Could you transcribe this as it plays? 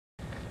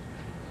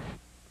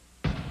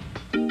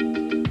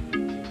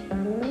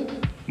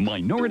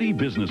Minority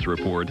Business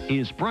Report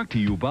is brought to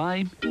you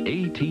by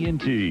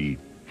AT&T,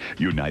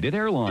 United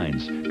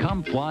Airlines,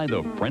 come fly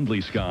the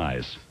friendly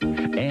skies,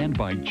 and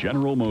by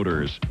General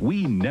Motors,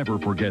 we never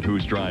forget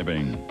who's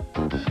driving.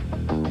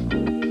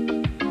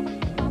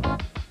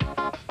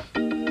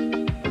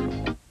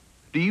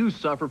 Do you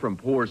suffer from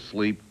poor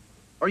sleep?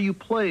 Are you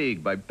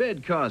plagued by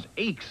bed-caused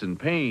aches and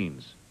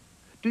pains?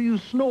 Do you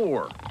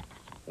snore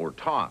or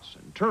toss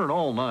and turn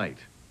all night?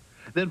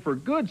 Then for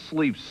good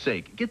sleep's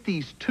sake, get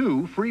these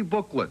 2 free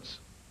booklets.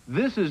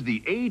 This is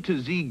the A to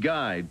Z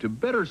Guide to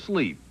Better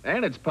Sleep,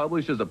 and it's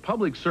published as a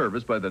public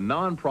service by the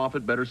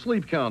nonprofit Better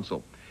Sleep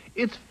Council.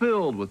 It's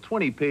filled with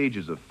 20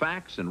 pages of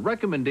facts and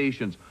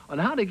recommendations on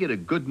how to get a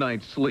good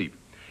night's sleep.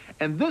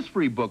 And this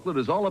free booklet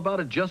is all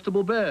about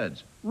adjustable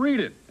beds. Read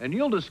it, and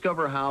you'll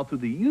discover how, through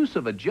the use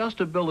of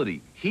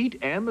adjustability, heat,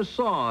 and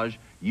massage,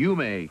 you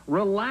may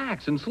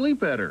relax and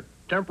sleep better,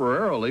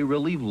 temporarily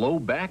relieve low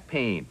back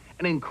pain,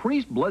 and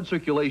increase blood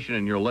circulation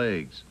in your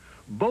legs.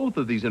 Both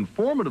of these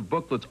informative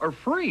booklets are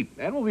free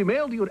and will be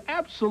mailed to you at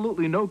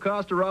absolutely no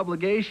cost or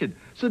obligation.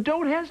 So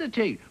don't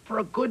hesitate. For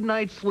a good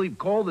night's sleep,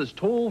 call this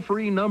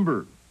toll-free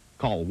number.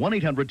 Call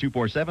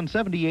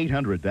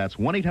 1-800-247-7800. That's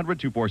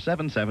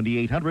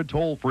 1-800-247-7800,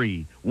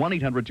 toll-free.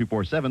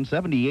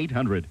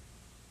 1-800-247-7800.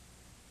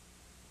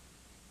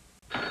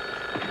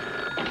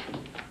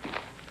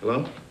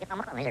 Hello?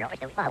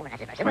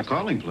 My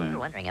calling plan.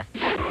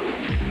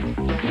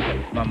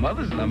 My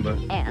mother's number.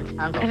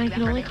 And I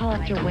can only call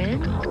after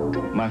when?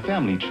 My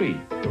family tree.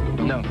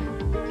 No,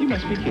 you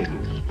must be kidding.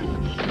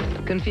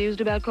 Confused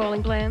about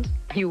calling plans?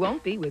 You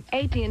won't be with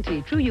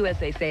AT&T True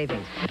USA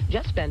Savings.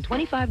 Just spend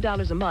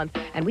 $25 a month,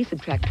 and we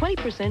subtract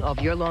 20%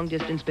 off your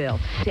long-distance bill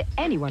to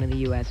anyone in the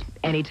U.S.,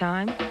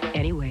 anytime,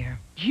 anywhere.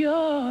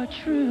 Your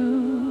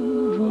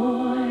true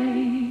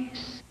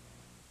voice.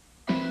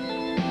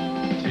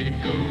 Take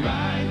a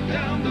ride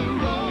down the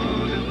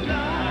road of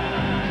life.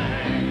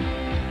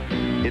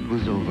 It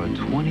was over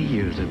 20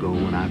 years ago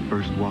when I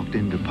first walked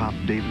into Pop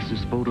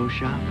Davis's photo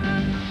shop.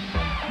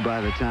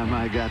 By the time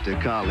I got to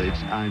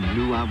college, I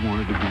knew I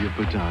wanted to be a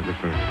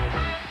photographer.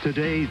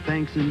 Today,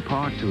 thanks in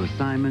part to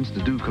assignments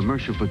to do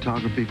commercial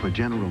photography for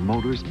General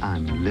Motors,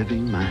 I'm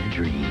living my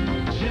dream.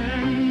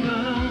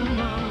 General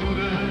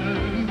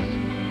Motors,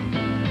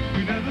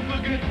 we never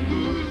forget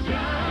who's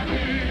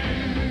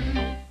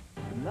driving.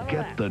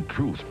 Get the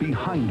truth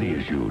behind the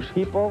issues.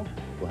 People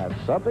who have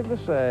something to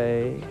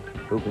say,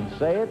 who can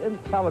say it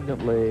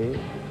intelligently,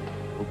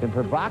 who can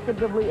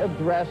provocatively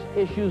address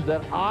issues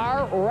that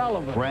are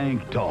relevant.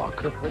 Frank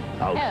talk.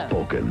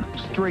 Outspoken,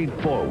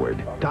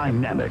 straightforward,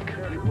 dynamic.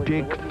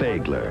 Dick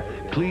Feagler,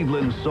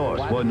 Cleveland's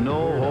source for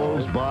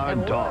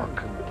no-holds-barred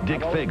talk.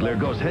 Dick Feagler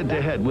goes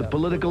head-to-head with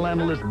political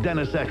analyst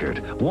Dennis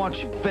Eckert.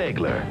 Watch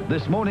Feagler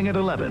this morning at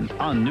 11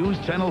 on News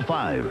Channel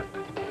 5.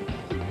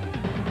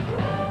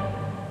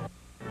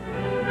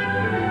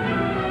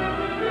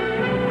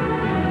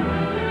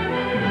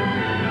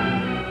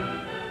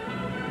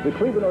 The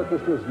Cleveland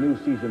Orchestra's new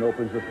season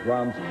opens with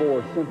Brahms'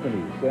 4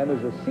 symphonies, and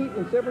there's a seat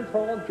in Severance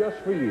Hall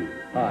just for you.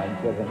 Hi, I'm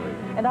Ted Henry.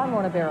 And I'm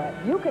Lorna Barrett.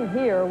 You can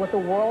hear what the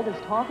world is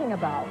talking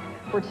about.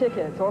 For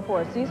tickets or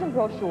for a season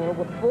brochure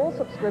with full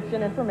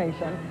subscription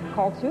information,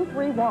 call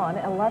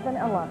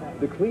 231-1111.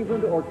 The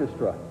Cleveland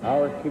Orchestra,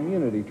 our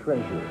community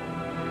treasure.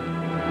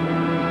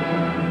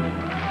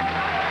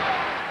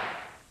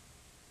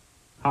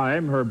 Hi,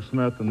 I'm Herb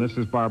Smith, and this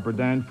is Barbara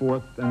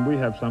Danforth, and we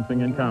have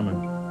something in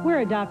common.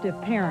 We're adoptive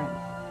parents.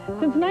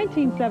 Since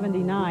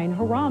 1979,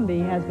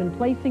 Harambe has been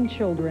placing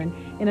children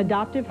in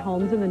adoptive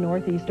homes in the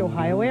Northeast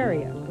Ohio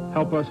area.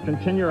 Help us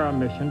continue our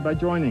mission by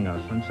joining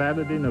us on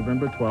Saturday,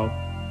 November 12th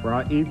for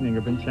our evening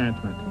of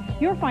Enchantment.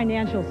 Your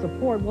financial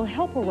support will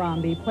help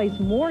Harambe place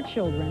more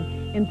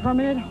children in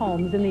permanent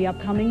homes in the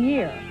upcoming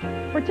year.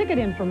 For ticket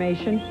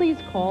information, please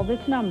call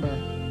this number.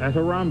 At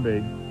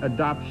Harambe,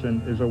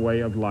 adoption is a way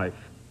of life.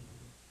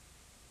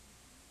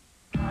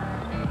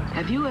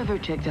 Have you ever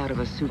checked out of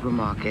a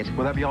supermarket?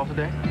 Will that be all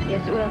today?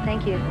 Yes, it will,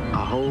 thank you. A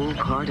whole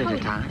cart at a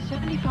time?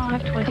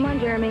 75.20. Come on,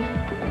 Jeremy.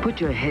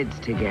 Put your heads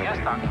together. Yes,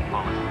 Dr.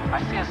 Bullis.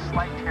 I see a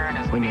slight tear in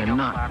his when you're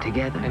not lateral.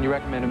 together. And you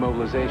recommend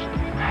immobilization?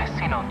 I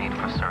see no need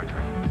for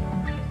surgery.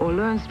 Or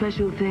learn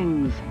special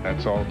things.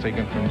 That's all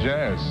taken from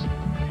jazz.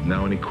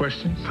 Now, any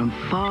questions? From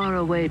far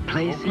away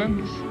places.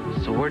 Oakland?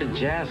 So where did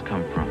jazz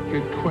come from?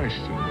 Good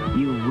question.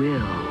 You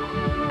will.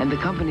 And the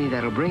company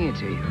that'll bring it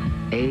to you,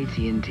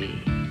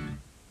 AT&T.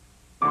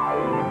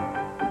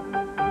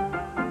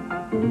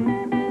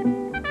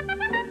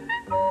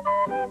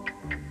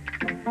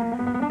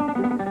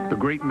 The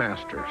great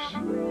masters.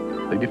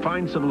 They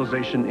defined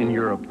civilization in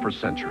Europe for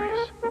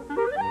centuries.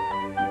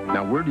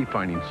 Now we're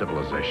defining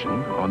civilization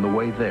on the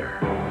way there.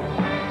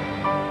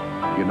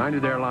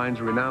 United Airlines'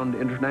 renowned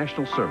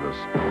international service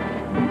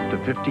to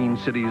 15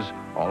 cities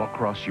all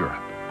across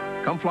Europe.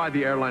 Come fly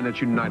the airline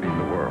that's uniting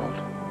the world.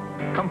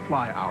 Come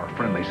fly our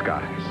friendly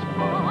skies.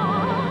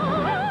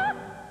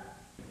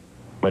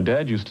 My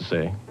dad used to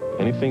say,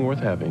 anything worth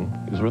having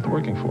is worth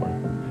working for.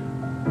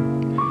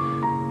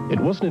 It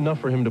wasn't enough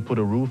for him to put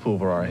a roof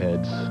over our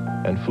heads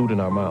and food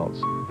in our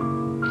mouths.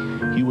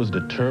 He was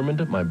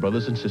determined my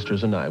brothers and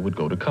sisters and I would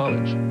go to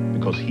college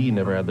because he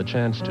never had the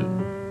chance to.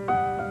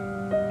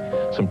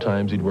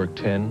 Sometimes he'd work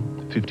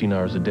 10, 15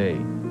 hours a day,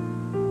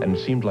 and it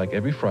seemed like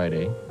every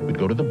Friday we'd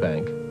go to the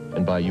bank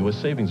and buy U.S.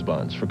 savings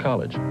bonds for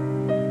college.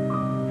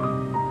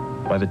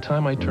 By the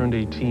time I turned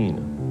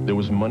 18, there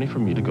was money for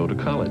me to go to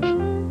college,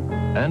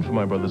 and for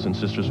my brothers and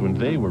sisters when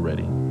they were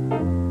ready.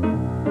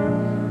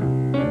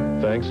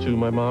 Thanks to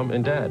my mom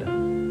and dad,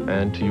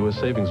 and to U.S.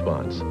 savings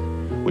bonds,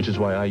 which is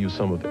why I use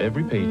some of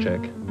every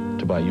paycheck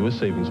to buy U.S.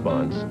 savings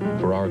bonds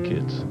for our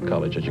kids'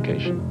 college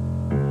education.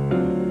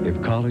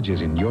 If college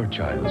is in your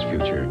child's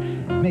future,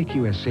 make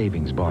U.S.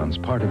 savings bonds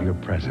part of your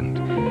present.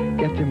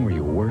 Get them where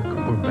you work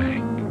or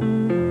bank.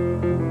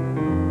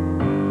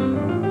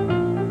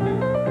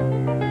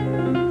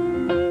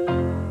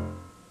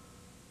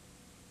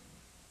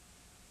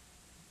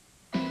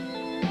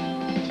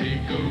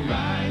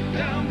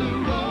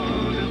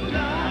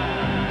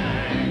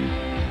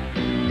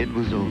 It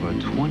was over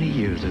 20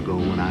 years ago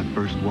when I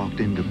first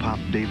walked into Pop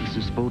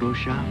Davis's photo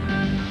shop.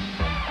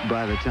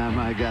 By the time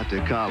I got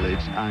to college,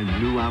 I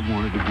knew I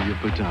wanted to be a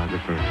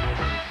photographer.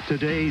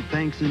 Today,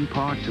 thanks in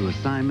part to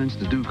assignments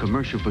to do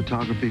commercial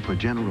photography for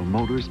General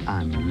Motors,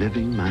 I'm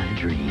living my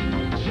dream.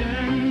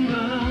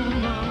 General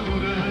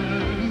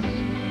Motors,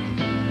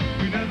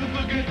 we never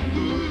forget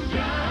who's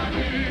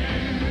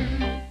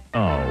driving.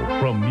 Now,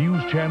 from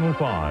News Channel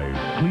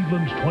 5,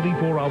 Cleveland's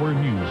 24-hour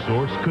news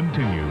source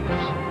continues.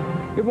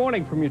 Good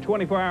morning from your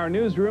 24-hour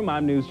newsroom.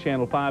 I'm News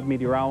Channel 5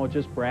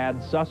 meteorologist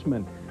Brad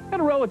Sussman. Got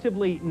a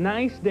relatively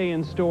nice day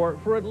in store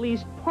for at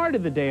least part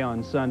of the day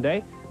on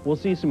Sunday. We'll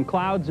see some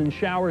clouds and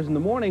showers in the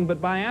morning, but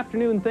by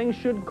afternoon things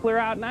should clear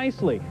out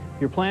nicely.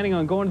 If you're planning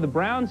on going to the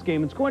Browns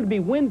game, it's going to be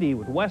windy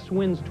with west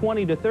winds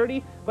 20 to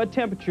 30, but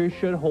temperatures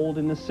should hold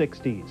in the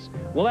 60s.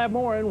 We'll have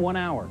more in 1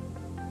 hour.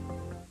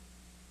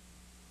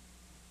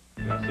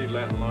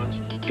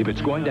 If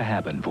it's going to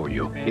happen for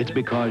you, it's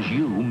because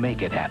you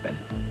make it happen.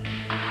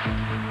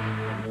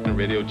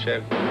 Radio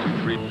check,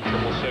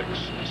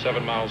 123-666,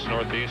 7 miles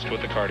northeast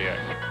with the cardiac.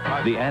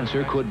 The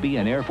answer could be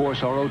an Air Force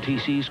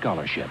ROTC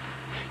scholarship.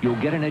 You'll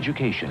get an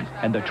education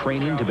and the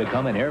training to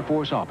become an Air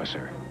Force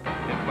officer.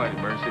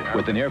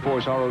 With an Air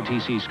Force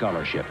ROTC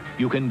scholarship,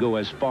 you can go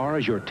as far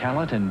as your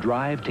talent and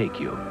drive take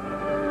you.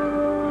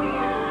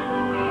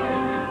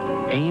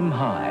 Aim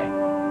high,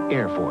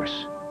 Air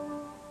Force.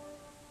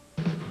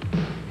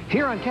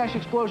 Here on Cash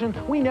Explosion,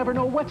 we never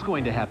know what's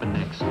going to happen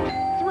next.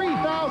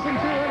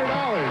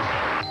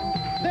 $3,200.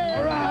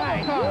 There,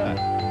 right.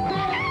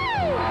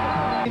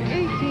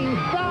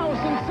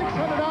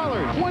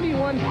 $18,600.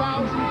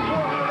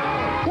 $21,400.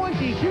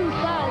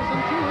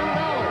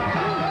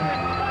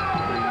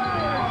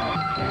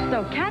 $22,200.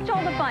 So catch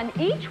all the fun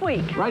each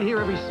week. Right here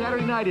every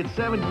Saturday night at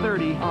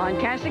 7:30. On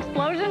Cash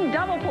Explosion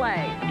Double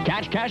Play.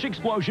 Catch Cash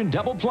Explosion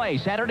Double Play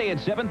Saturday at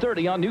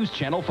 7:30 on News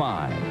Channel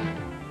 5.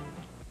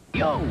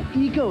 Yo,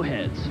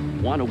 eco-heads,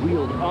 want to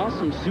wield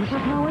awesome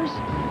superpowers?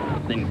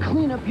 Then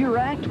clean up your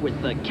act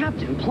with the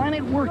Captain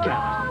Planet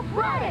workout.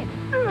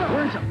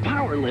 Learn to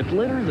power lift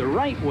litter the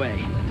right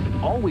way.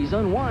 Always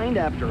unwind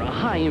after a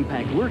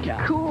high-impact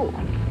workout. Cool.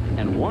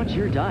 And watch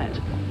your diet.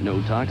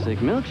 No toxic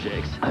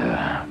milkshakes.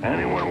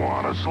 Anyone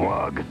want a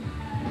slug?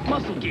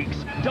 Muscle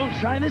geeks, don't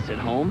try this at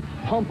home.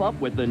 Pump up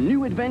with the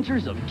new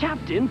adventures of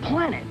Captain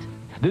Planet.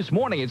 This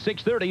morning at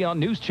 6:30 on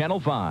News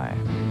Channel 5.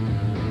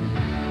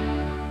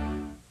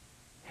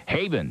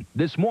 Haven,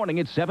 this morning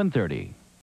at 7:30.